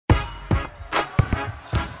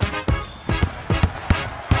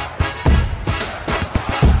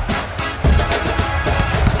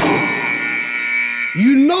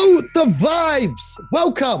the vibes.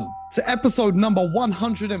 Welcome to episode number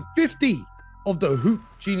 150 of the Hoop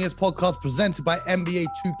Genius podcast presented by NBA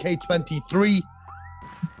 2K23.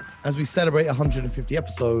 As we celebrate 150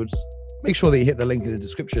 episodes, make sure that you hit the link in the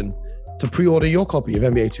description to pre-order your copy of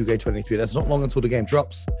NBA 2K23. That's not long until the game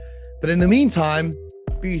drops. But in the meantime,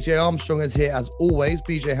 BJ Armstrong is here as always.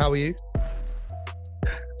 BJ, how are you?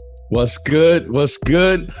 What's good?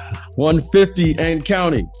 150 and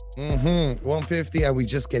counting. 150, and we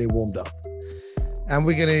just getting warmed up. And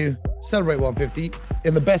we're going to celebrate 150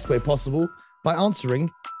 in the best way possible by answering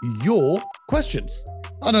your questions.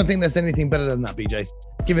 I don't think there's anything better than that, BJ.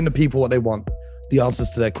 Giving the people what they want, the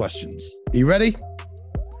answers to their questions. Are you ready?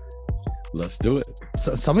 Let's do it.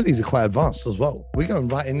 So some of these are quite advanced as well. We're going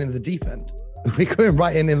right in the deep end. We're going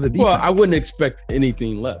right in the deep Well, end. I wouldn't expect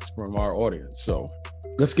anything less from our audience. So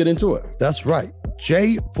let's get into it. That's right.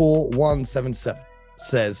 J4177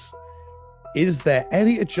 says, is there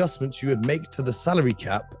any adjustments you would make to the salary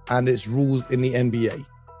cap and its rules in the NBA?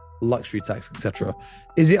 Luxury tax, etc.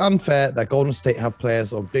 Is it unfair that Golden State have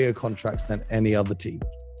players on bigger contracts than any other team?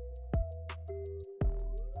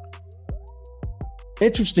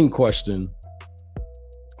 Interesting question.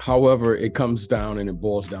 However, it comes down and it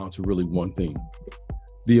boils down to really one thing: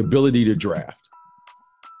 the ability to draft.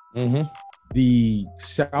 The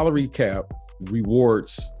salary cap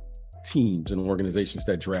rewards teams and organizations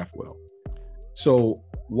that draft well. So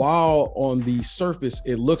while on the surface,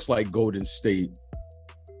 it looks like Golden State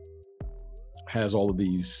has all of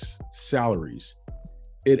these salaries,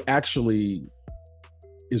 it actually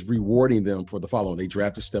is rewarding them for the following. They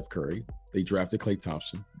drafted Steph Curry. They drafted Klay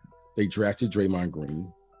Thompson. They drafted Draymond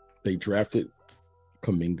Green. They drafted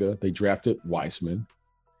Kuminga. They drafted Wiseman.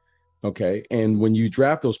 Okay. And when you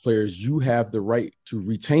draft those players, you have the right to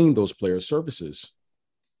retain those players' services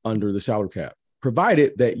under the salary cap,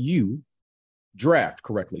 provided that you draft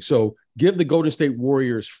correctly. So give the Golden State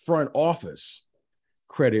Warriors front office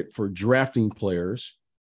credit for drafting players,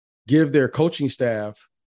 give their coaching staff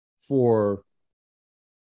for,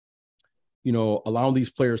 allowing these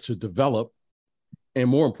players to develop. And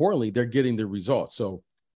more importantly, they're getting the results. So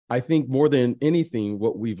I think more than anything,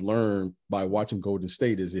 what we've learned by watching Golden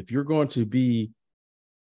State is if you're going to be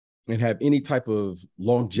and have any type of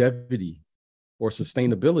longevity or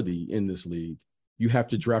sustainability in this league, you have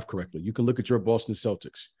to draft correctly. You can look at your Boston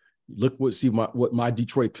Celtics. See what my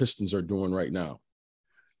Detroit Pistons are doing right now.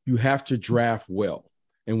 You have to draft well.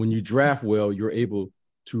 And when you draft well, you're able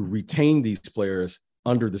to retain these players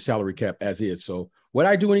under the salary cap as is. So would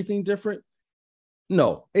I do anything different?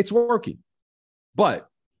 No, it's working. But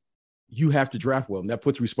you have to draft well, and that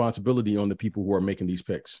puts responsibility on the people who are making these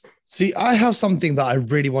picks. See, I have something that I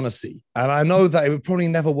really want to see, and I know that it would probably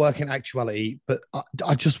never work in actuality, but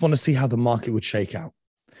I just want to see how the market would shake out.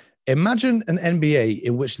 Imagine an NBA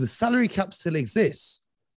in which the salary cap still exists,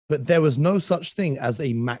 but there was no such thing as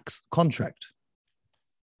a max contract.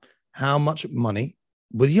 How much money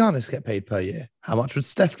would Giannis get paid per year? How much would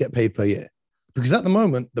Steph get paid per year? Because at the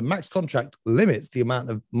moment, the max contract limits the amount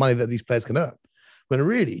of money that these players can earn, when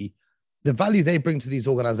really the value they bring to these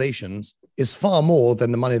organizations is far more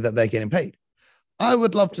than the money that they're getting paid. I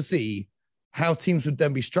would love to see how teams would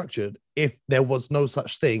then be structured if there was no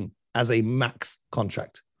such thing as a max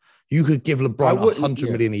contract. You could give LeBron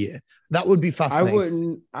 $100 million a year. That would be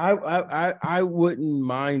fascinating. I wouldn't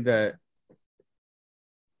mind that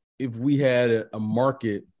if we had a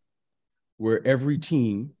market where every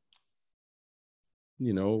team,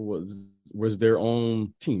 was their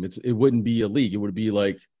own team. It wouldn't be a league. It would be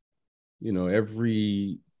like,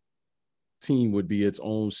 every team would be its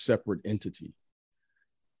own separate entity.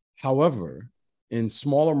 However, in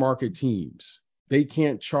smaller market teams, they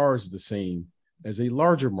can't charge the same as a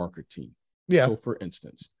larger market team. Yeah. So for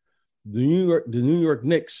instance, the New York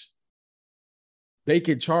Knicks, they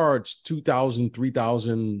could charge $2,000,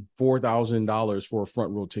 $3,000, $4,000 for a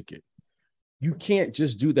front row ticket. You can't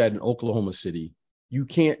just do that in Oklahoma City. You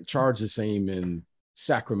can't charge the same in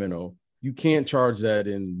Sacramento. You can't charge that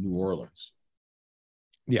in New Orleans.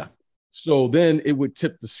 Yeah. So then it would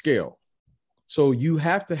tip the scale. So you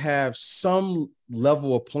have to have some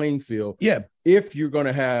level of playing field. Yeah. If you're going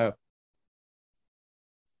to have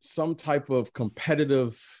some type of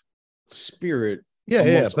competitive spirit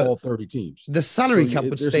amongst all 30 teams. The salary cap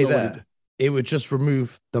would stay there. It would just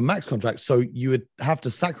remove the max contract. So you would have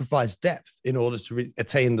to sacrifice depth in order to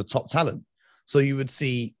attain the top talent. So you would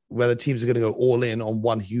see whether teams are going to go all in on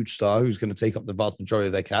one huge star who's going to take up the vast majority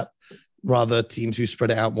of their cap, rather teams who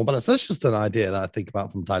spread it out more balanced. That's just an idea that I think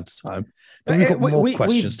about from time to time. But we've got more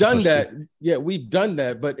questions. We've done that. Yeah, we've done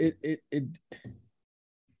that, but it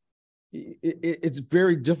it's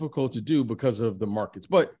very difficult to do because of the markets,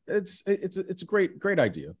 but it's a great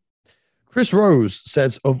idea. Chris Rose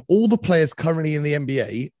says, of all the players currently in the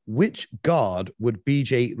NBA, which guard would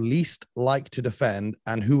BJ least like to defend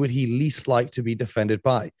and who would he least like to be defended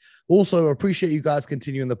by? Also, appreciate you guys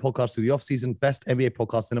continuing the podcast through the offseason. Best NBA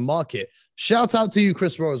podcast in the market. Shout out to you,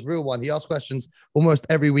 Chris Rose, real one. He asks questions almost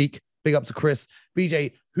every week. Big up to Chris.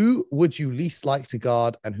 BJ, who would you least like to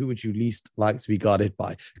guard and who would you least like to be guarded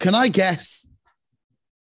by? Can I guess?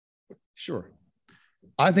 Sure.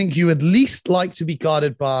 I think you would least like to be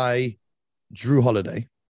guarded by Jrue Holiday.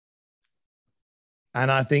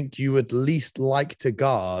 And I think you would least like to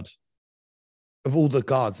guard, of all the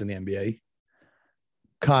guards in the NBA,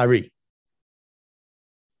 Kyrie.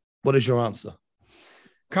 What is your answer?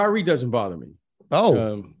 Kyrie doesn't bother me.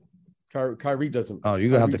 Oh. Kyrie doesn't. Oh, you're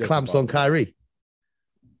going to have the clamps on Kyrie.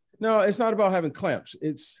 No, it's not about having clamps.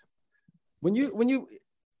 It's when you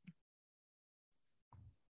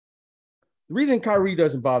the reason Kyrie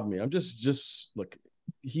doesn't bother me, I'm just look,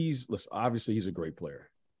 obviously he's a great player.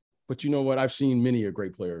 But you know what? I've seen many a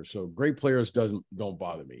great players. So great players don't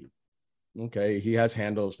bother me. Okay, he has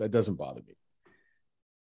handles. That doesn't bother me.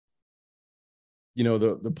 You know,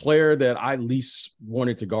 the player that I least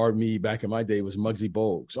wanted to guard me back in my day was Muggsy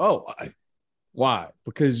Bogues. Why?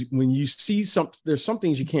 Because when you see there's some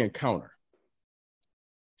things you can't counter.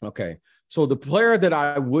 Okay, so the player that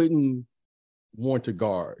I wouldn't want to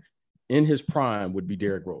guard in his prime would be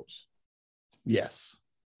Derrick Rose. Yes.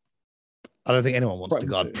 I don't think anyone wants to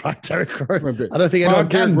guard prime Derrick Rose. I don't think anyone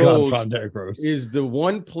can guard prime Derrick Rose. Is the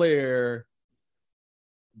one player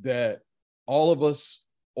that all of us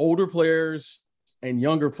older players and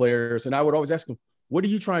younger players, and I would always ask him, what are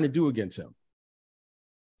you trying to do against him?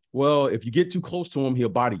 Well, if you get too close to him, he'll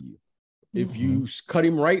body you. If you cut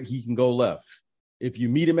him right, he can go left. If you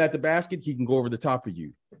meet him at the basket, he can go over the top of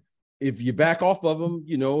you. If you back off of him,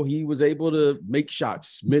 you know, he was able to make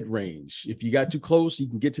shots mid-range. If you got too close, he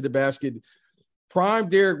can get to the basket. Prime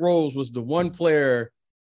Derrick Rose was the one player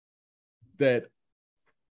that,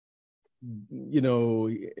 you know,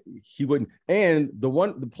 he wouldn't. And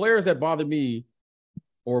the players that bother me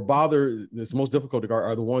or that's most difficult to guard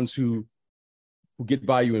are the ones who get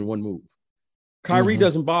by you in one move. Kyrie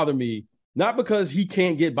doesn't bother me, not because he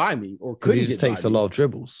can't get by me or because he just takes a lot of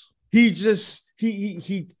dribbles. He just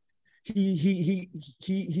he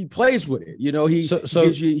plays with it. You know, he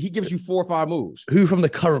gives you 4 or 5 moves. Who from the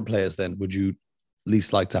current players then would you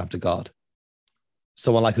least like to have to guard?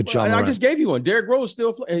 Someone like a Ja Morant. I just gave you one. Derrick Rose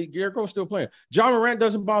still playing. Ja Morant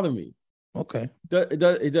doesn't bother me. Okay.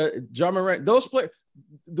 Ja Morant, those players,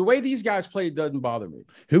 the way these guys play doesn't bother me.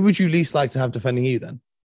 Who would you least like to have defending you then?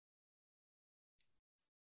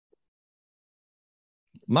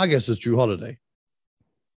 My guess is Jrue Holiday,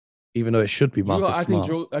 even though it should be Marcus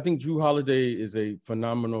Smart. I think Jrue Holiday is a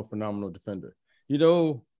phenomenal defender. You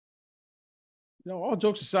know, all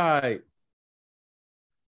jokes aside,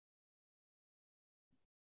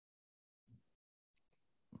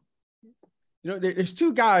 you know, there's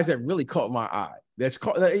 2 guys that really caught my eye. That's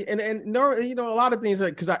caught, and no, you know, a lot of things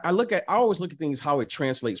because I always look at things how it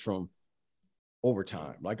translates from over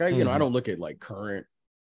time. Like you know, I don't look at like current.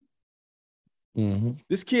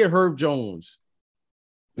 This kid Herb Jones,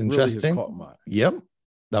 interesting. Really caught my eye. Yep,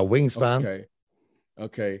 that wingspan.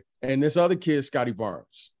 Okay, and this other kid, Scotty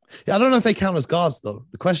Barnes. Yeah, I don't know if they count as guards though.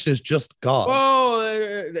 The question is just guards. Oh,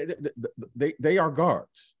 they are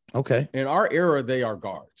guards. Okay, in our era, they are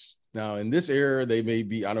guards. Now, in this era, they may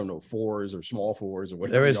be, I don't know, 4s or small 4s or whatever.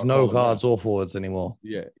 There is no guards or forwards anymore.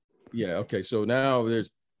 Yeah. Okay. So now there's,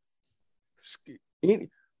 you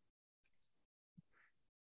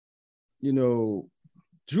know,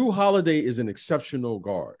 Jrue Holiday is an exceptional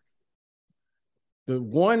guard. The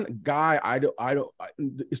one guy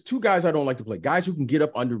it's 2 guys I don't like to play. Guys who can get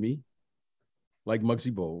up under me, like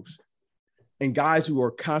Muggsy Bogues, and guys who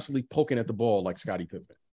are constantly poking at the ball, like Scottie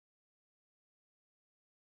Pippen.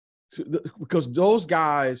 Because those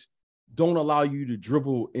guys don't allow you to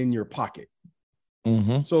dribble in your pocket.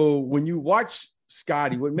 So when you watch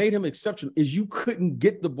Scotty, what made him exceptional is you couldn't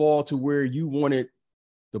get the ball to where you wanted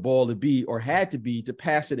the ball to be or had to be to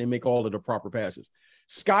pass it and make all of the proper passes.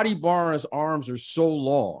 Scotty Barnes' arms are so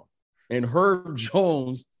long, and Herb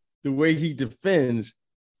Jones, the way he defends,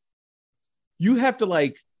 you have to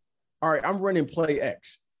all right, I'm running play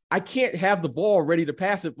X. I can't have the ball ready to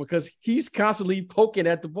pass it because he's constantly poking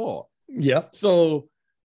at the ball. Yep. So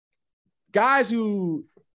guys who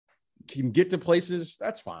can get to places,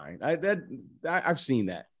 that's fine. I've seen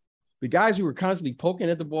that. The guys who are constantly poking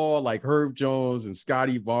at the ball, like Herb Jones and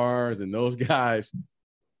Scotty Barnes and those guys,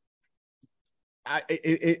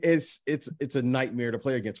 it's a nightmare to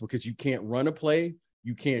play against because you can't run a play,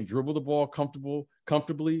 you can't dribble the ball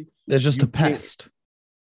comfortably. They're just a pest.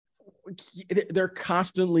 They're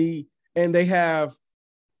constantly, and they have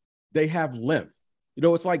length. You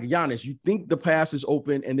know, it's like Giannis. You think the pass is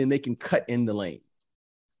open, and then they can cut in the lane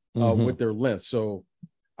with their length. So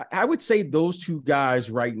I would say those two guys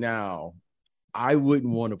right now, I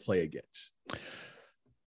wouldn't want to play against.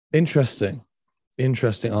 Interesting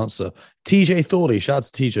answer. TJ Thorley, shout out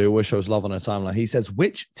to TJ, always shows love on her timeline. He says,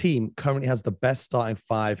 which team currently has the best starting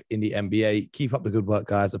five in the NBA? Keep up the good work,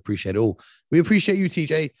 guys. Appreciate it all. We appreciate you,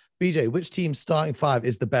 TJ. BJ, which team's starting five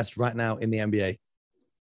is the best right now in the NBA?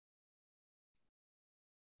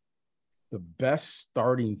 The best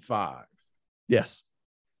starting five? Yes.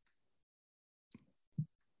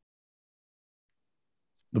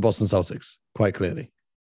 The Boston Celtics, quite clearly.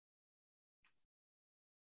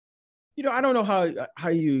 You know, I don't know how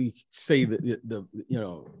you say the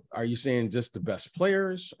are you saying just the best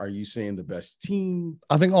players? Are you saying the best team?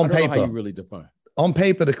 I think on paper, how you really define. On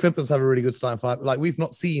paper, the Clippers have a really good starting five. Like we've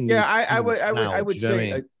not seen. Yeah, I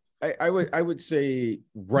would say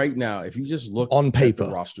right now, if you just look on paper at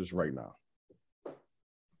the rosters right now,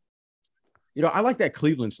 you know, I like that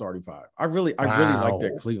Cleveland starting five. I really like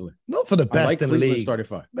that Cleveland. Not for the best in the league. Starting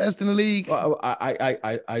five. Best in the league. Well,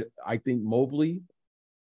 I think Mobley,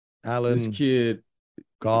 Allen, this kid,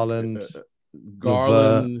 Garland,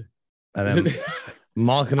 and then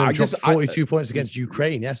Markkanen dropped 42 points against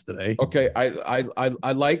Ukraine yesterday. Okay,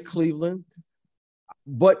 I like Cleveland,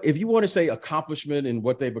 but if you want to say accomplishment and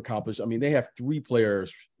what they've accomplished, I mean, they have three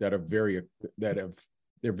players that are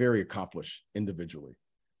they're very accomplished individually.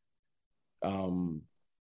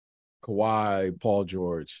 Kawhi, Paul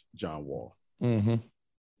George, John Wall. Mm-hmm.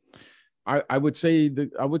 I would say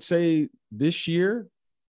this year,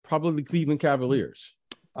 probably Cleveland Cavaliers.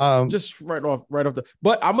 Just right off the.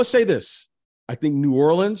 But I'm gonna say this: I think New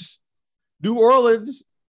Orleans.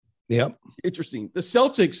 Yep. Interesting. The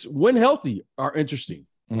Celtics, when healthy, are interesting.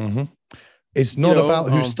 Mm-hmm. It's not about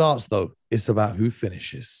who starts though; it's about who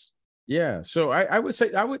finishes. Yeah, so I would say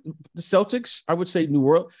the Celtics. I would say New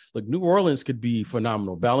Orleans. Look, New Orleans could be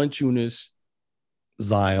phenomenal. Valanciunas,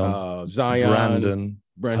 Zion, Brandon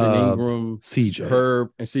Ingram, CJ Herb,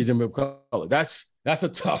 and CJ McCollum. That's a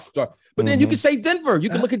tough start. But then you can say Denver. You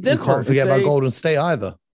can look at Denver. You can't forget about Golden State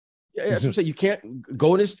either. Yeah, that's what I'm saying. You can't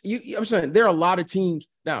Golden State. I'm saying there are a lot of teams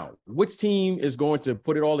now. Which team is going to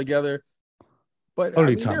put it all together? But there are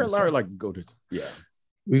a lot of yeah.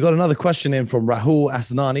 We got another question in from Rahul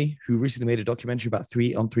Asnani, who recently made a documentary about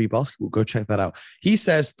 3-on-3 basketball. Go check that out. He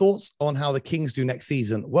says, thoughts on how the Kings do next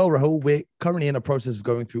season? Well, Rahul, we're currently in a process of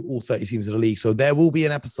going through all 30 teams of the league. So there will be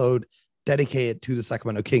an episode dedicated to the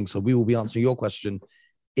Sacramento Kings. So we will be answering your question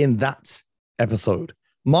in that episode.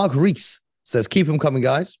 Mark Reese says, keep them coming,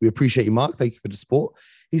 guys. We appreciate you, Mark. Thank you for the support.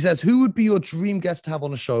 He says, who would be your dream guest to have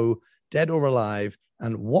on the show, dead or alive?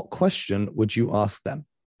 And what question would you ask them?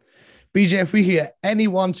 BJ, if we hear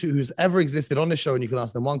anyone who's ever existed on the show and you can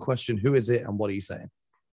ask them one question, who is it and what are you saying?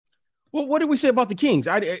 Well, what did we say about the Kings?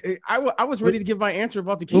 I was ready to give my answer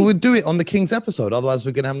about the Kings. Well, we'll do it on the Kings episode. Otherwise,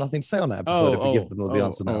 we're going to have nothing to say on that episode if we give them the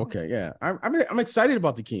answer now. Okay, yeah. I'm excited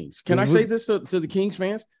about the Kings. Can I say this to the Kings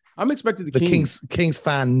fans? I'm expecting the Kings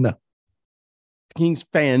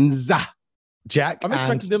fans. Jack, I'm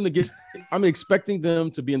expecting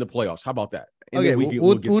them to be in the playoffs. How about that? And okay,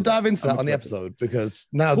 we'll dive into that on the episode because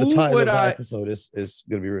now the title of the episode is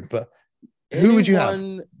going to be rude. But who would you have?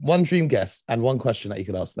 One dream guest and one question that you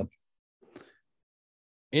could ask them.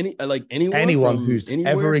 Anyone who's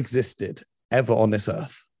ever existed ever on this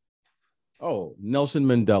earth. Oh, Nelson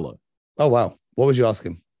Mandela. Oh wow, what would you ask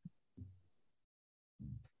him?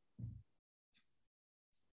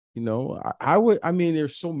 You know, I would. I mean,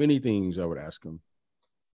 there's so many things I would ask him,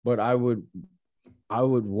 but I would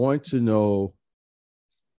want to know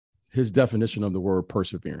his definition of the word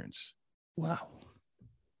perseverance. Wow.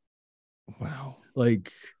 Like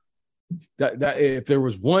that if there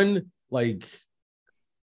was one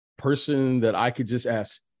person that I could just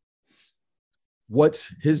ask,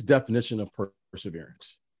 what's his definition of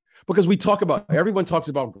perseverance? Because everyone talks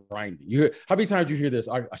about grinding. You hear, how many times you hear this?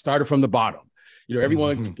 I started from the bottom. You know,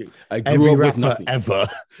 everyone. I grew up with nothing ever.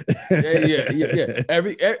 yeah.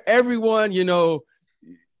 Everyone, you know,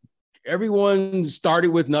 everyone started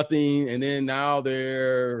with nothing, and then now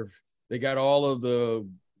they got all of the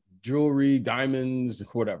jewelry, diamonds,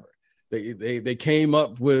 whatever. They came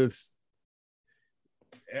up with.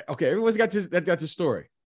 Okay, everyone's got the story,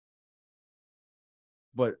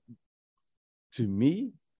 but to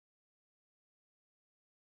me,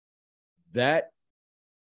 that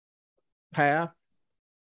path,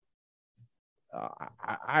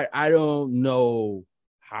 I don't know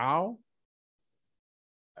how.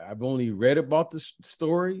 I've only read about the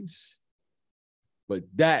stories, but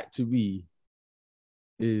that to me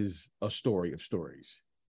is a story of stories.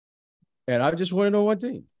 And I just want to know one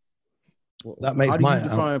thing. That makes how do you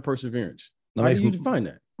define perseverance? How do you define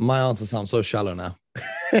that? My answer sounds so shallow now.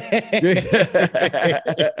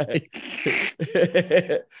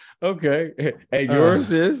 Okay. And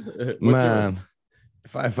yours is? Man, yours?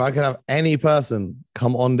 If I could have any person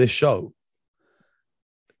come on this show,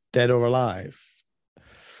 dead or alive,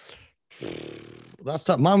 that's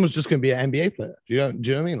tough. Mine was just going to be an NBA player. Do you know what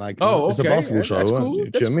I mean? Like, it's a basketball show. Cool. Do you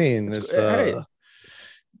know what I mean?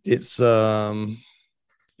 It's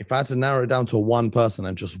if I had to narrow it down to one person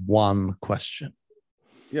and just one question.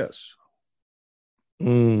 Yes.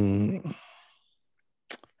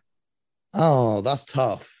 Oh, that's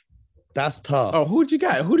tough. That's tough. Oh, who did you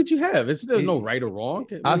got? Who did you have? There's no right or wrong.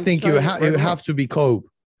 I think it would have to be Kobe.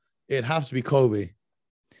 It'd have to be Kobe.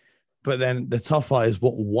 But then the tough part is,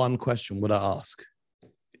 what one question would I ask?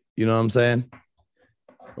 You know what I'm saying?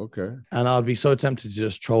 Okay. And I'd be so tempted to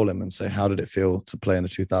just troll him and say, how did it feel to play in the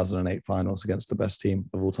 2008 finals against the best team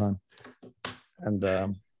of all time?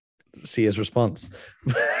 And see his response.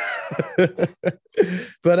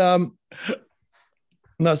 But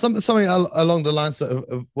no, something along the lines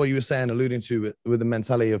of what you were saying, alluding to with the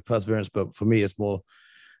mentality of perseverance. But for me, it's more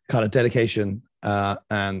kind of dedication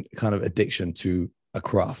and kind of addiction to a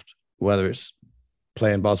craft, whether it's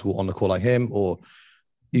playing basketball on the court like him, or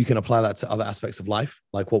you can apply that to other aspects of life,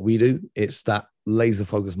 like what we do. It's that laser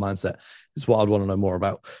focused mindset is what I'd want to know more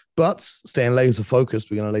about. But staying laser focused,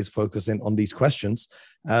 we're going to laser focus in on these questions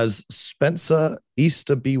as Spencer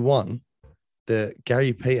Easter B1, the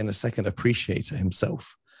Gary Payton II appreciator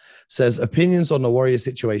himself, says opinions on the Warriors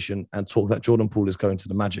situation and talk that Jordan Poole is going to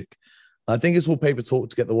the Magic. I think it's all paper talk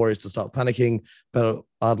to get the Warriors to start panicking, but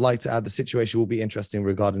I'd like to add the situation will be interesting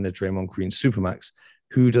regarding the Draymond Green Supermax.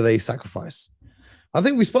 Who do they sacrifice? I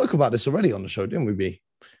think we spoke about this already on the show, didn't we, B?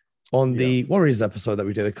 On the Warriors episode that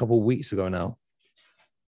we did a couple of weeks ago now.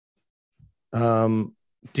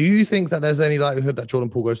 Do you think that there's any likelihood that Jordan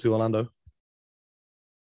Poole goes to Orlando?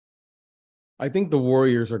 I think the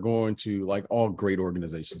Warriors are going to, like all great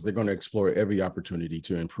organizations, they're going to explore every opportunity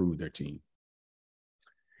to improve their team.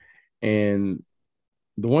 And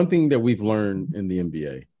the one thing that we've learned in the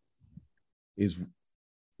NBA is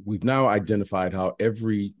we've now identified how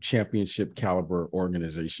every championship caliber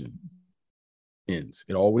organization ends.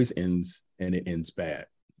 It always ends, and it ends bad.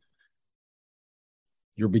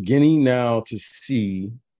 You're beginning now to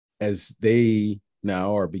see, as they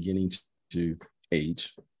now are beginning to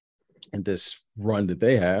age, and this run that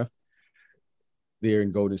they have there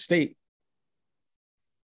in Golden State,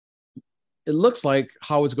 it looks like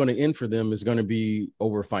how it's going to end for them is going to be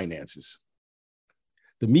over finances.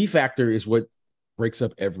 The me factor is what breaks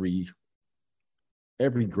up every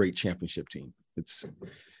great championship team.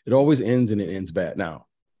 It always ends, and it ends bad. Now,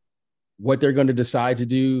 what they're going to decide to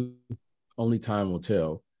do, only time will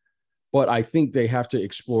tell. But I think they have to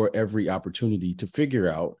explore every opportunity to figure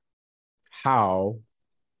out how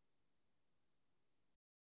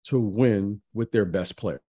to win with their best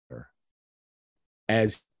player,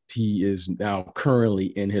 as he is now currently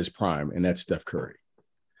in his prime, and that's Steph Curry.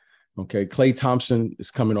 Okay, Klay Thompson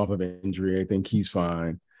is coming off of an injury. I think he's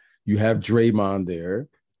fine. You have Draymond there,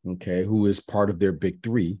 okay, who is part of their big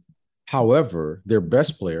three. However, their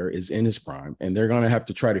best player is in his prime, and they're going to have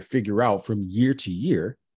to try to figure out from year to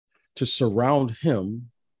year to surround him,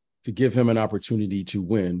 to give him an opportunity to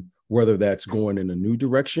win, whether that's going in a new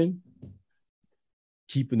direction,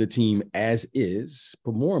 keeping the team as is,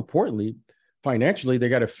 but more importantly, financially, they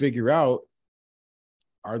got to figure out,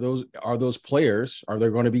 are those players, are they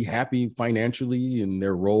going to be happy financially in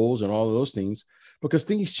their roles and all of those things? Because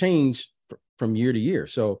things change from year to year.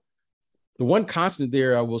 So the one constant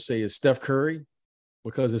there, I will say, is Steph Curry,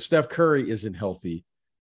 because if Steph Curry isn't healthy,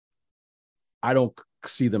 I don't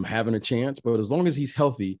see them having a chance. But as long as he's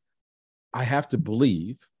healthy, I have to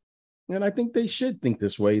believe, and I think they should think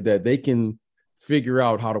this way, that they can figure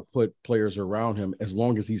out how to put players around him as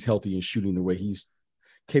long as he's healthy and shooting the way he's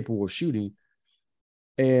capable of shooting.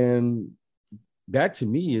 And that, to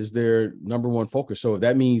me, is their number one focus. So if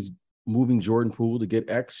that means moving Jordan Poole to get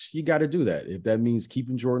X, you got to do that. If that means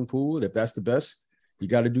keeping Jordan Poole, if that's the best, you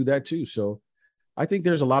got to do that too. So I think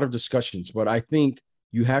there's a lot of discussions, but I think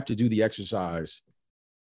you have to do the exercise,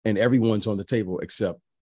 and everyone's on the table except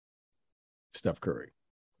Steph Curry.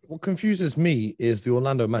 What confuses me is the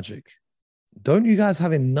Orlando Magic. Don't you guys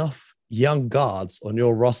have enough young guards on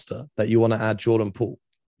your roster that you want to add Jordan Poole?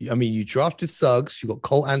 I mean, you drafted Suggs, you got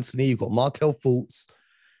Cole Anthony, you got Markelle Fultz,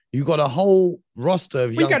 You got a whole roster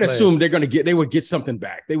of young You got to players. assume they would get something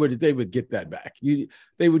back. They would get that back.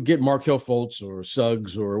 They would get Markelle Fultz or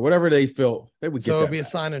Suggs or whatever they felt they would get. So it would be back. A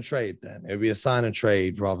sign and trade then. It would be a sign and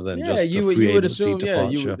trade rather than just you a free would agency assume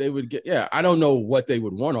departure. they would get. Yeah, I don't know what they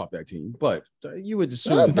would want off that team, but you would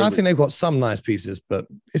assume. I think they've got some nice pieces, but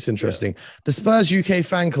it's interesting. Yeah. The Spurs UK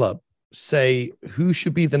fan club say who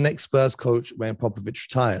should be the next Spurs coach when Popovich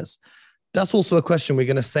retires. That's also a question we're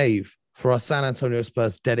going to save for our San Antonio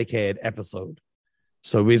Spurs dedicated episode.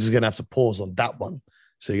 So we're just going to have to pause on that one.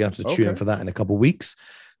 So you're going to have to tune in for that in a couple of weeks.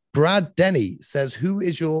 Brad Denny says, who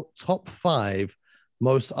is your top 5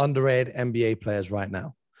 most underrated NBA players right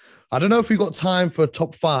now? I don't know if we've got time for a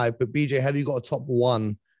top 5, but BJ, have you got a top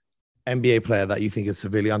 1 NBA player that you think is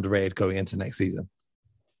severely underrated going into next season?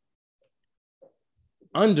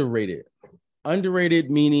 Underrated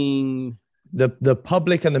meaning the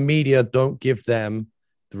public and the media don't give them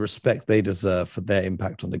the respect they deserve for their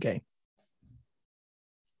impact on the game.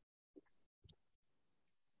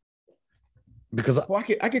 Because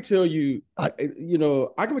I could tell you, I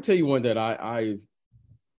can tell you one that I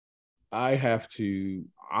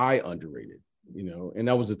underrated, and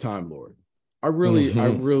that was the Time Lord. I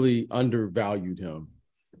really undervalued him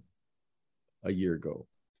a year ago.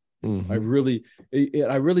 Mm-hmm.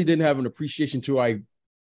 I really didn't have an appreciation to I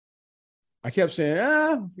kept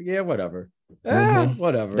saying, whatever.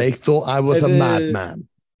 Whatever. They thought I was a madman.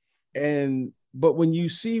 But when you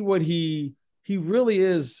see what he really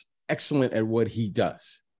is excellent at what he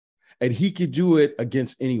does, and he could do it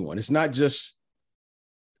against anyone. It's not just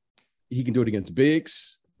he can do it against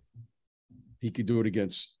bigs. He can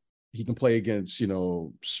play against,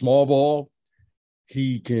 small ball.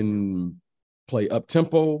 He can play up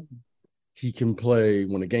tempo. He can play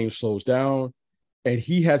when the game slows down. And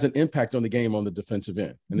he has an impact on the game on the defensive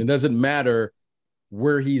end. And it doesn't matter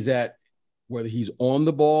where he's at, whether he's on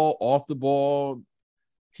the ball, off the ball.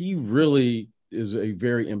 He really is a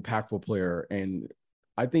very impactful player. And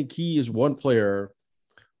I think he is one player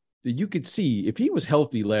that you could see if he was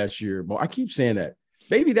healthy last year. I keep saying that.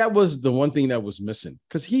 Maybe that was the one thing that was missing,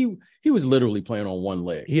 because he was literally playing on one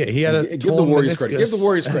leg. Yeah, he had give the Warriors credit. Give the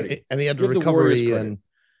Warriors credit. And he had the recovery. And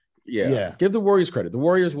give the Warriors credit. The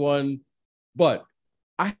Warriors won. But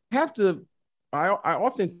I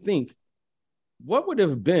often think, what would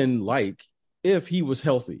have been like if he was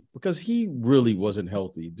healthy? Because he really wasn't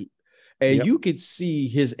healthy. And you could see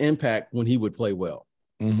his impact when he would play well.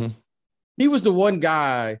 Mm-hmm. He was the one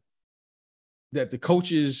guy that the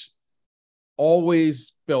coaches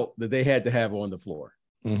always felt that they had to have on the floor.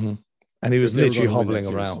 Mm-hmm. And he was literally hobbling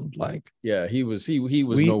around. He was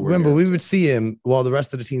Remember, we would see him while the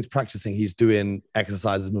rest of the team's practicing. He's doing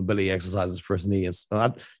mobility exercises for his knees.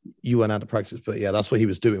 You weren't out to practice, but that's what he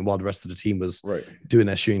was doing while the rest of the team was doing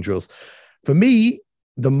their shooting drills. For me,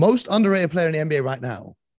 the most underrated player in the NBA right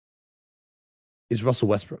now is Russell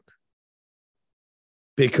Westbrook.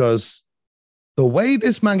 Because the way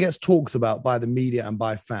this man gets talked about by the media and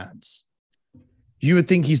by fans, you would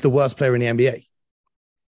think he's the worst player in the NBA.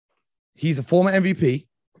 He's a former MVP,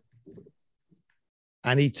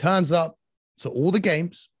 and he turns up to all the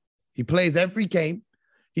games. He plays every game.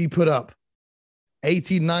 He put up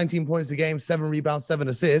 18, 19 points a game, 7 rebounds, 7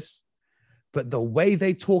 assists. But the way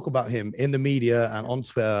they talk about him in the media and on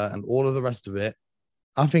Twitter and all of the rest of it,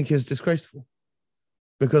 I think is disgraceful.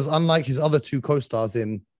 Because unlike his other 2 co-stars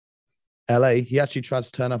in LA, he actually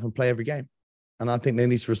tries to turn up and play every game. And I think they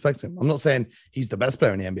need to respect him. I'm not saying he's the best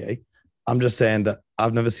player in the NBA. I'm just saying that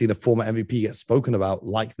I've never seen a former MVP get spoken about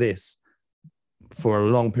like this for a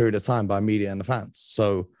long period of time by media and the fans.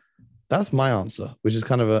 So that's my answer, which is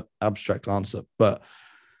kind of an abstract answer. But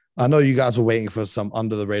I know you guys were waiting for some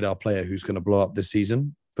under-the-radar player who's going to blow up this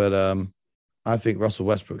season. But I think Russell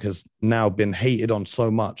Westbrook has now been hated on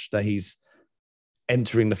so much that he's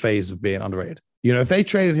entering the phase of being underrated. If they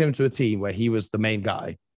traded him to a team where he was the main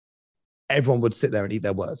guy, everyone would sit there and eat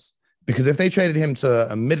their words. Because if they traded him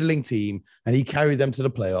to a middling team and he carried them to the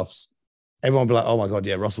playoffs, everyone would be like, oh my God,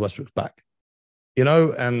 yeah, Russell Westbrook's back. And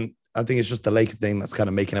I think it's just the Laker thing that's kind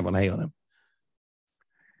of making everyone hate on him.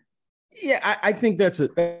 Yeah, I think that's a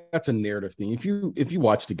narrative thing. If you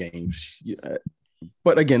watch the games,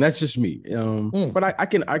 but again, that's just me. But I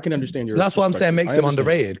can understand your. That's why I'm saying makes him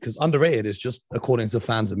underrated, because underrated is just according to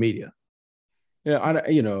fans and media. Yeah,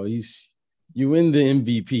 you win the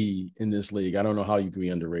MVP in this league. I don't know how you can be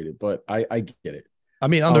underrated, but I get it. I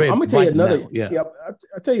mean, underrated. I'm gonna tell you another. Now, yeah.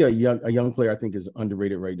 I'll tell you a young player I think is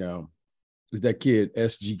underrated right now. Is that kid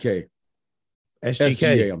SGK?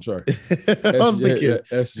 SGA, I'm sorry. I was thinking,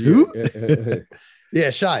 who? Yeah,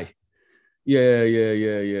 Shy.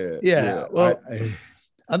 Yeah. Well,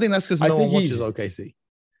 I think that's because no one watches OKC.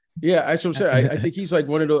 Yeah, that's what I'm saying. I think he's like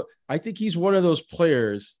one of those. I think he's one of those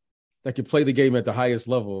players that can play the game at the highest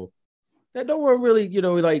level. That no one really,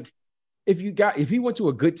 like if he went to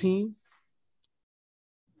a good team,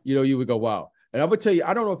 you would go, wow. And I would tell you,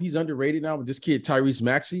 I don't know if he's underrated now, but this kid Tyrese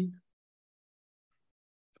Maxey.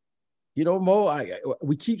 Mo,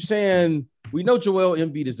 we keep saying we know Joel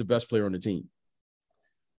Embiid is the best player on the team,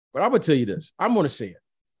 but I would tell you this. I'm going to say it.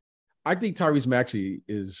 I think Tyrese Maxey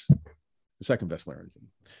is the second best player on the team.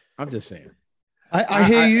 I'm just saying. I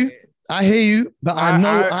hear you. I hear you, but I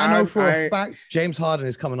know for a fact James Harden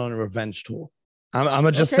is coming on a revenge tour. I'm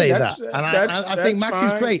gonna just say that, and I think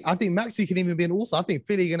Maxey's great. I think Maxey can even be an all-star. I think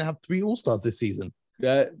Philly are gonna have 3 all-stars this season.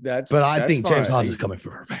 But I think James Harden is coming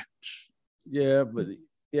for revenge. Yeah, but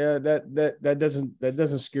that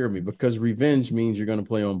doesn't scare me because revenge means you're gonna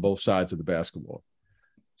play on both sides of the basketball.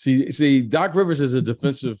 See, Doc Rivers is a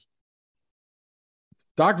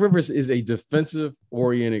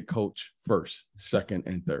defensive-oriented coach first, second,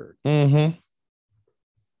 and third. Mm-hmm.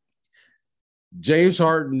 James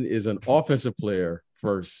Harden is an offensive player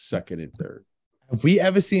first, second, and third. Have we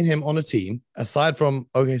ever seen him on a team, aside from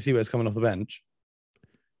OKC where it's coming off the bench,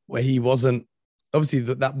 where he wasn't, obviously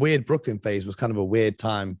that weird Brooklyn phase was kind of a weird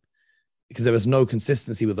time because there was no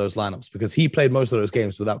consistency with those lineups because he played most of those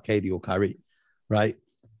games without KD or Kyrie, right?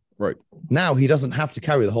 Right. Now he doesn't have to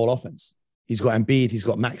carry the whole offense. He's got Embiid, he's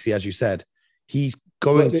got Maxey, as you said. He's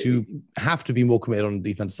going to have to be more committed on the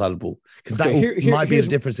defensive side of the ball because that might be the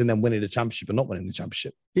difference in them winning the championship and not winning the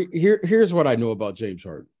championship. Here's what I know about James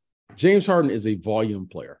Harden. James Harden is a volume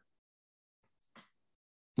player.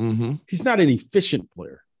 Mm-hmm. He's not an efficient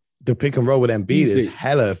player. The pick and roll with Embiid is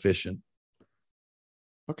hella efficient.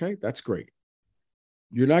 Okay, that's great.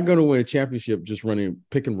 You're not going to win a championship just running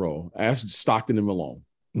pick and roll. Ask Stockton and Malone.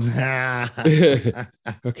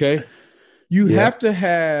 Okay? You have to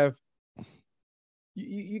have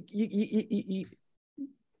you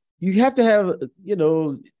have to have,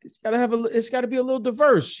 it's got to be a little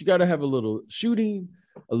diverse. You got to have a little shooting,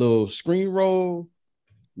 a little screen roll,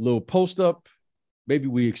 a little post up. Maybe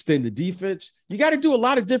we extend the defense. You got to do a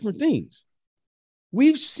lot of different things.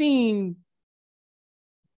 We've seen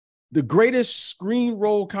the greatest screen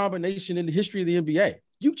roll combination in the history of the NBA.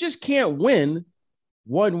 You just can't win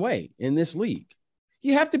one way in this league.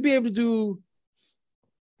 You have to be able to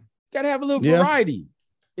got to have a little variety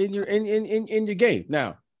in your in your game.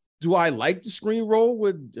 Now, do I like the screen roll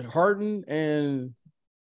with Harden and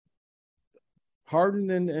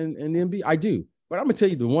Embiid? I do. But I'm going to tell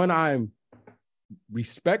you the one I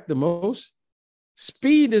respect the most,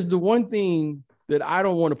 speed is the one thing that I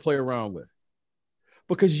don't want to play around with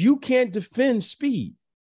because you can't defend speed.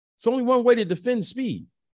 It's only one way to defend speed.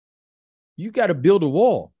 You got to build a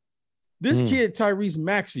wall. This kid, Tyrese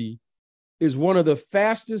Maxey, is one of the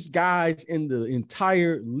fastest guys in the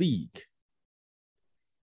entire league.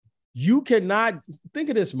 You cannot think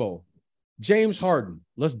of this, Mo. James Harden,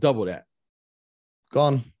 let's double that.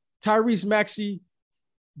 Gone. Tyrese Maxey,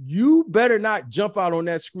 you better not jump out on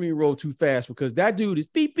that screen roll too fast because that dude is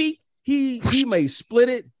beep beep. He may split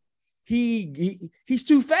it. He's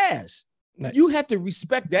too fast. Nice. You have to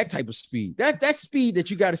respect that type of speed. That speed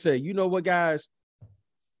that you got to say, you know what, guys?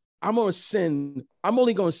 I'm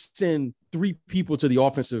only going to send 3 people to the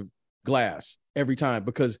offensive glass every time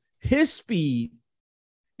because his speed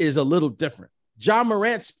is a little different. Ja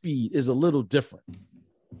Morant's speed is a little different.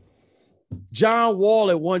 John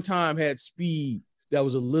Wall at one time had speed that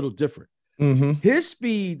was a little different. Mm-hmm. His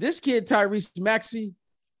speed, this kid, Tyrese Maxey,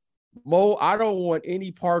 Mo, I don't want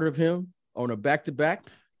any part of him on a back-to-back.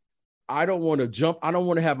 I don't want to jump. I don't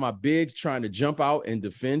want to have my bigs trying to jump out and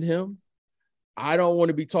defend him. I don't want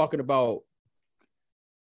to be talking about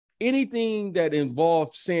anything that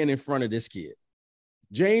involves staying in front of this kid.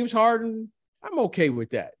 James Harden, I'm okay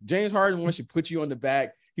with that. James Harden wants to put you on the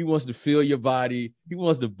back. He wants to feel your body. He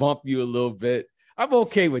wants to bump you a little bit. I'm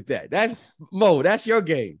okay with that. That's Mo, that's your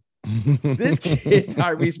game. This kid,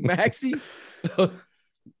 Tyrese Maxey.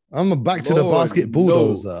 I'm a back to the basket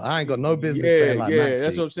bulldozer. No. I ain't got no business playing like Maxey.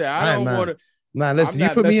 That's what I'm saying. I don't want to. Man, listen, you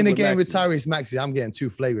put me in a game with Tyrese Maxey, I'm getting too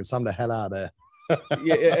flagrant. So I'm the hell out of there.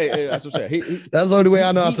 That's what I'm saying. That's the only way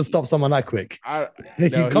I know how to stop someone that quick.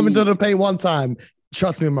 You come into the paint one time,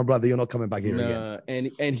 trust me, my brother, you're not coming back here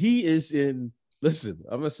again. And he is in, listen,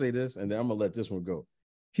 I'm going to say this, and then I'm going to let this one go.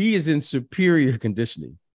 He is in superior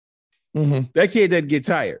conditioning. Mm-hmm. That kid doesn't get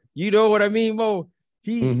tired. You know what I mean, Mo?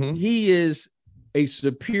 He is a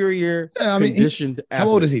superior conditioned athlete. How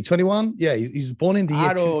old is he? 21? Yeah, he's born in the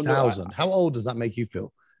year 2000. How old does that make you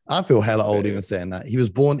feel? I feel hella old even saying that. He was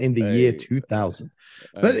born in the year 2000.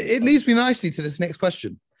 But it leads me nicely to this next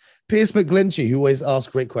question. Pierce McGlinchey, who always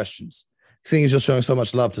asks great questions. seeing he's just showing so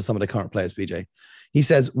much love to some of the current players, BJ. He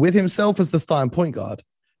says, with himself as the starting point guard,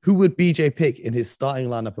 who would BJ pick in his starting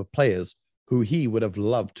lineup of players who he would have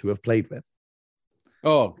loved to have played with?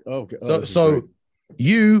 Oh, okay. So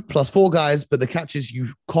you plus 4 guys, but the catch is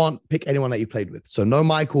you can't pick anyone that you played with. So no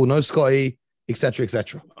Michael, no Scotty, etc.,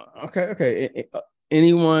 etc. Okay.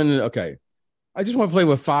 Anyone? Okay. I just want to play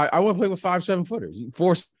with 5. I want to play with 5 7-footers,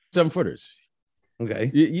 4 7-footers. Okay.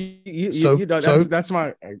 That's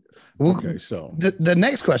my. Okay. So the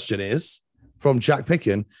next question is from Jack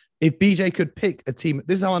Picken. If BJ could pick a team,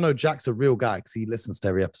 this is how I know Jack's a real guy because he listens to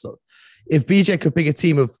every episode. If BJ could pick a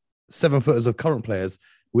team of 7-footers of current players,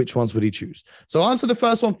 which ones would he choose? So answer the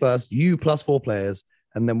first one first, you plus 4 players,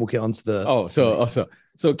 and then we'll get on to the.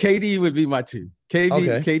 So KD would be my 2.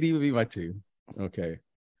 KD would be my 2. Okay.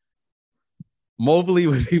 Mobley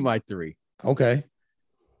would be my 3. Okay.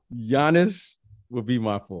 Giannis would be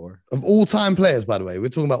my 4. Of all-time players, by the way. We're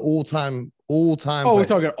talking about all-time. Oh, players. we're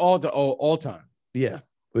talking all time. Yeah.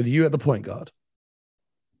 With you at the point guard.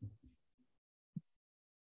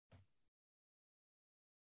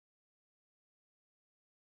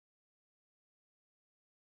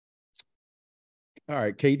 All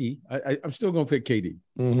right, KD. I'm still going to pick KD.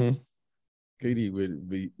 Mm-hmm. KD would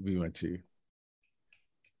be my 2.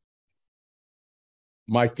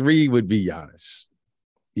 My 3 would be Giannis.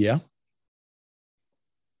 Yeah.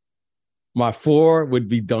 My 4 would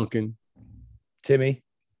be Duncan. Timmy.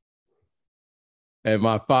 And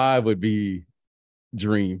my 5 would be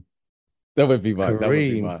Dream. That would be my.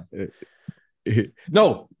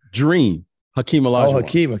 No, Dream. Hakeem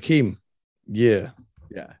Olajuwon. Hakeem. Yeah.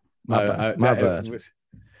 Yeah. My bad.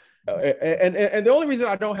 And the only reason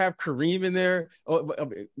I don't have Kareem in there,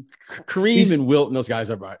 Kareem and Wilt and those guys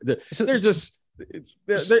are right. They're just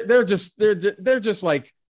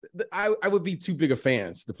like I would be too big of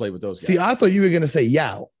fans to play with those guys. See, I thought you were going to say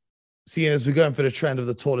Yao. Seeing as we're going for the trend of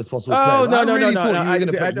the tallest possible players. No. You were going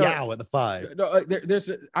to put Yao at the 5. No,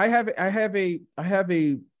 I have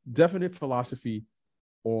a definite philosophy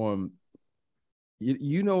on.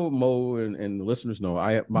 You know, Mo and the listeners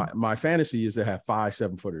know. My fantasy is to have 5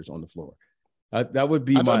 7-footers on the floor. That would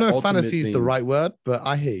be. I don't know if fantasy is the right word, but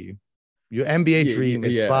I hear you. Your NBA dream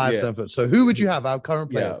is 5 7-footers. So who would you have? Our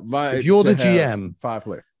current players. If you're the GM, 5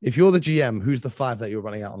 players. If you're the GM, who's the 5 that you're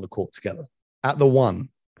running out on the court together? At the 1,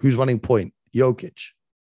 who's running point? Jokic.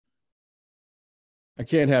 I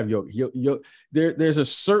can't have Jokic. There's a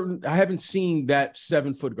certain. I haven't seen that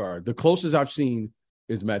 7-foot guard. The closest I've seen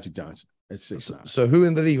is Magic Johnson at 6'9". So who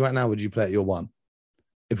in the league right now would you play at your 1?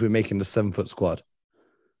 If we're making the 7-foot squad,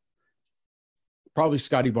 probably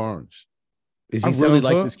Scotty Barnes. Is he I really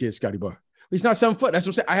like this kid, Scotty Barnes. He's not 7 foot. That's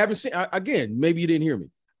what I'm saying. I haven't seen. Again, maybe you didn't hear me.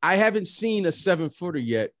 I haven't seen a 7-footer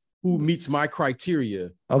yet who meets my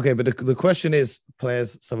criteria. Okay, but the question is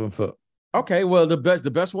players 7 foot. Okay, well the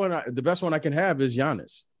best one I can have is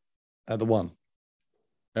Giannis at the 1.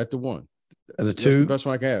 At the 1. As a 2, the best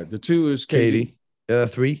one I can have. The 2 is KD.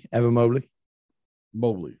 3, Evan Mobley,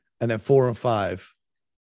 and then 4 and 5,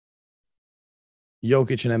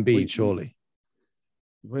 Jokic and Embiid. Surely.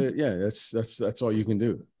 Well, yeah, that's all you can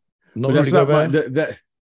do. There's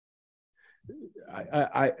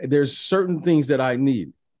certain things that I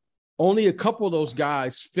need. Only a couple of those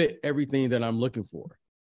guys fit everything that I'm looking for.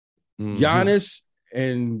 Mm-hmm. Giannis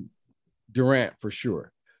and Durant for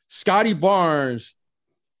sure. Scotty Barnes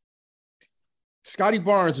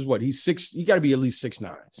is what? He's 6. You got to be at least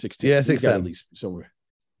 6'9", 6'10". Yeah, 6'10". At least somewhere.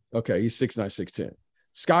 Okay, he's 6'9", 6'10".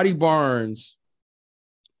 Scotty Barnes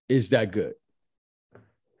is that good.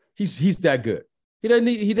 He's that good. He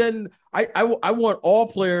doesn't. I want all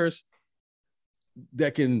players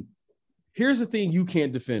that can. Here's the thing you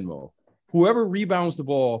can't defend, Mo. Whoever rebounds the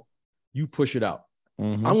ball, you push it out.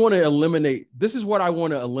 Mm-hmm. I want to eliminate. This is what I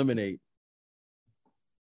want to eliminate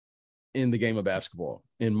in the game of basketball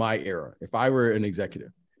in my era. If I were an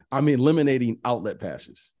executive, I'm eliminating outlet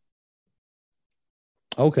passes.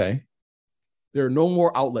 Okay. There are no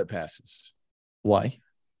more outlet passes. Why?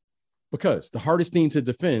 Because the hardest thing to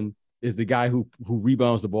defend is the guy who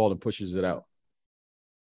rebounds the ball and pushes it out.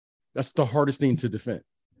 That's the hardest thing to defend.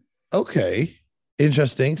 Okay.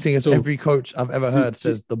 Interesting. Seeing as every coach I've ever heard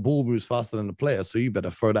says the ball moves faster than the player, so you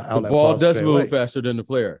better throw that outlet pass. The ball does move faster than the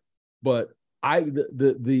player. But the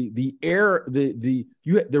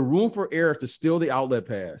room for error to steal the outlet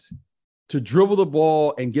pass, to dribble the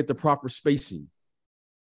ball and get the proper spacing.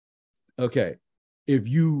 Okay. If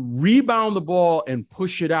you rebound the ball and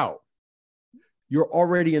push it out, you're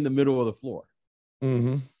already in the middle of the floor.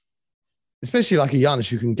 Mm-hmm. Especially like a Giannis,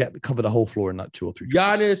 who can cover the whole floor in like 2 or 3.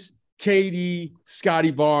 Giannis, KD,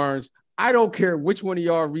 Scotty Barnes. I don't care which one of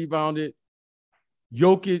y'all rebounded.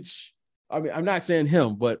 Jokic, I mean, I'm not saying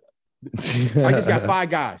him, but I just got 5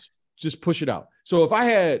 guys. Just push it out. So if I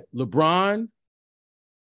had LeBron,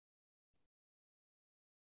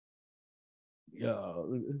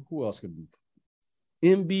 who else could be?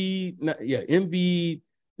 Embiid, Embiid,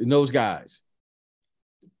 and those guys.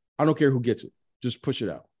 I don't care who gets it. Just push it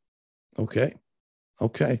out. Okay.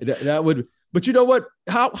 That would. But you know what?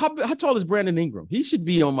 How tall is Brandon Ingram? He should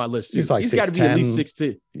be on my list too. He's like he's got to be at least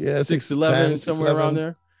 6'10". Yeah, 6'11", somewhere around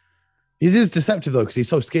there. He is deceptive though, because he's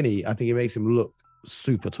so skinny. I think it makes him look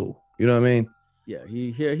super tall. You know what I mean? Yeah,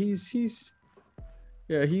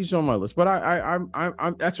 he's on my list. But I'm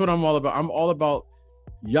that's what I'm all about. I'm all about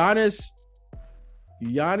Giannis,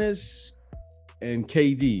 and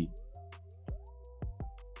KD.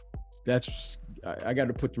 That's I got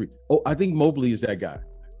to put 3. Oh, I think Mobley is that guy.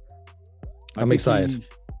 I'm excited.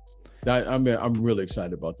 I'm really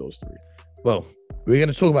excited about those 3. Well, we're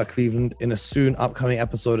going to talk about Cleveland in a soon upcoming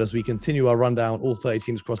episode as we continue our rundown, all 30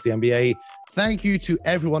 teams across the NBA. Thank you to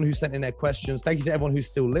everyone who sent in their questions. Thank you to everyone who's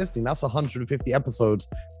still listening. That's 150 episodes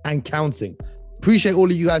and counting. Appreciate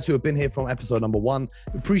all of you guys who have been here from episode number 1.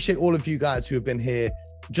 Appreciate all of you guys who have been here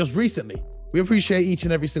just recently. We appreciate each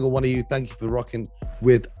and every single one of you. Thank you for rocking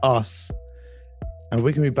with us. And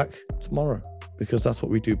we're going to be back tomorrow because that's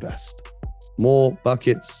what we do best. More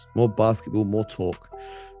buckets, more basketball, more talk.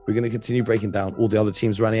 We're going to continue breaking down all the other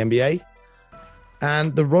teams around the NBA.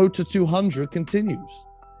 And the road to 200 continues.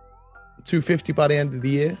 250 by the end of the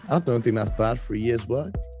year. I don't think that's bad for a year's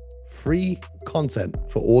work. Free content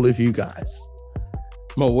for all of you guys.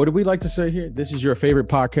 Mo, what do we like to say here? This is your favorite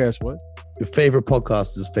podcast, what? Your favorite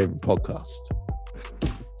podcast is favorite podcast.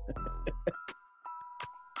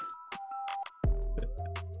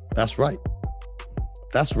 That's right.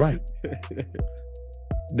 That's right.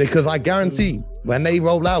 Because I guarantee when they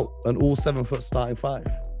roll out an all 7-foot starting 5,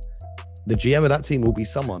 the GM of that team will be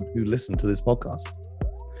someone who listened to this podcast.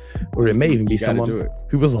 Or it may even be someone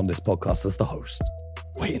who was on this podcast as the host.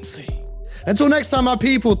 Wait and see. Until next time, my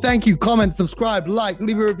people, thank you. Comment, subscribe, like,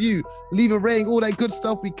 leave a review, leave a rating, all that good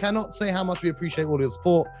stuff. We cannot say how much we appreciate all your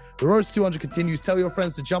support. The road to 200 continues. Tell your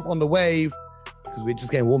friends to jump on the wave because we're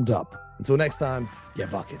just getting warmed up. Until next time, yeah,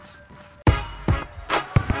 buckets.